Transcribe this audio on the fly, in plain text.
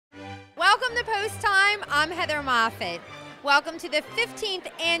Welcome to Post Time. I'm Heather Moffett. Welcome to the 15th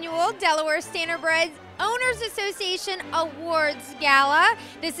Annual Delaware Standardbred Owners Association Awards Gala.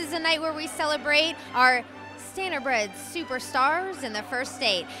 This is a night where we celebrate our Standardbred superstars in the first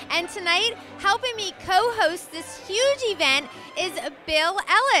state. And tonight, helping me co-host this huge event is Bill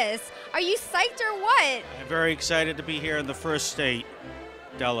Ellis. Are you psyched or what? I'm very excited to be here in the first state,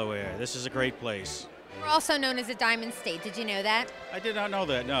 Delaware. This is a great place. We're also known as a Diamond State. Did you know that? I did not know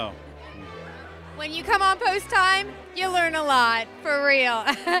that, no. When you come on Post Time, you learn a lot, for real.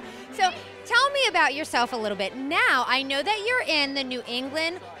 So tell me about yourself a little bit. Now, I know that you're in the New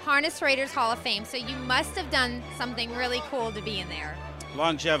England Harness Raiders Hall of Fame, so you must have done something really cool to be in there.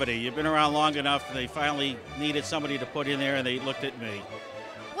 Longevity. You've been around long enough, they finally needed somebody to put in there, and they looked at me.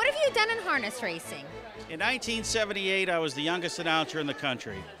 What have you done in harness racing? In 1978, I was the youngest announcer in the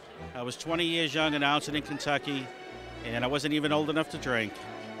country. I was 20 years young, announcing in Kentucky, and I wasn't even old enough to drink.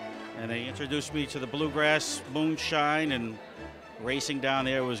 And they introduced me to the bluegrass, moonshine, and racing down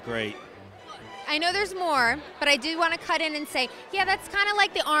there was great. I know there's more, but I do want to cut in and say, yeah, that's kind of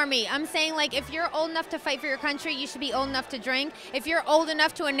like the Army. I'm saying, like, if you're old enough to fight for your country, you should be old enough to drink. If you're old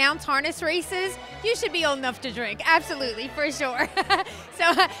enough to announce harness races, you should be old enough to drink. Absolutely, for sure.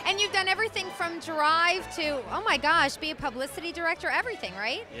 And you've done everything from drive to, oh my gosh, be a publicity director, everything,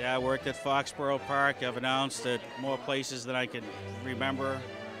 right? Yeah, I worked at Foxborough Park. I've announced at more places than I can remember.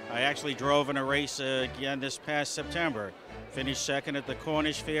 I actually drove in a race again this past September. Finished second at the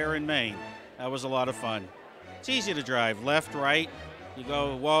Cornish Fair in Maine. That was a lot of fun. It's easy to drive, left, right. You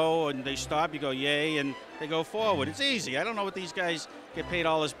go, whoa, and they stop, you go, yay, and they go forward. It's easy. I don't know what these guys get paid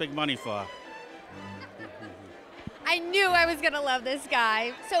all this big money for. I knew I was going to love this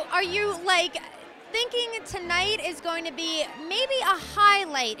guy. So are you, like, thinking tonight is going to be maybe a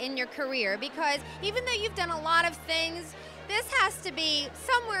highlight in your career? Because even though you've done a lot of things, this has to be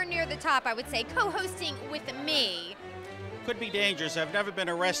somewhere near the top, I would say, co-hosting with me. Could be dangerous. I've never been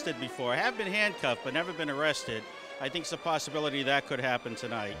arrested before. I have been handcuffed, but never been arrested. I think it's a possibility that could happen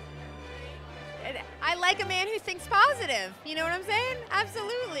tonight. I like a man who thinks positive. You know what I'm saying?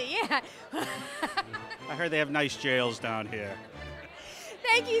 Absolutely, yeah. I heard they have nice jails down here.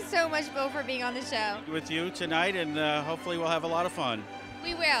 Thank you so much, Bill, for being on the show. With you tonight, and hopefully we'll have a lot of fun.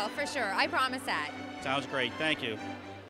 We will, for sure. I promise that. Sounds great. Thank you.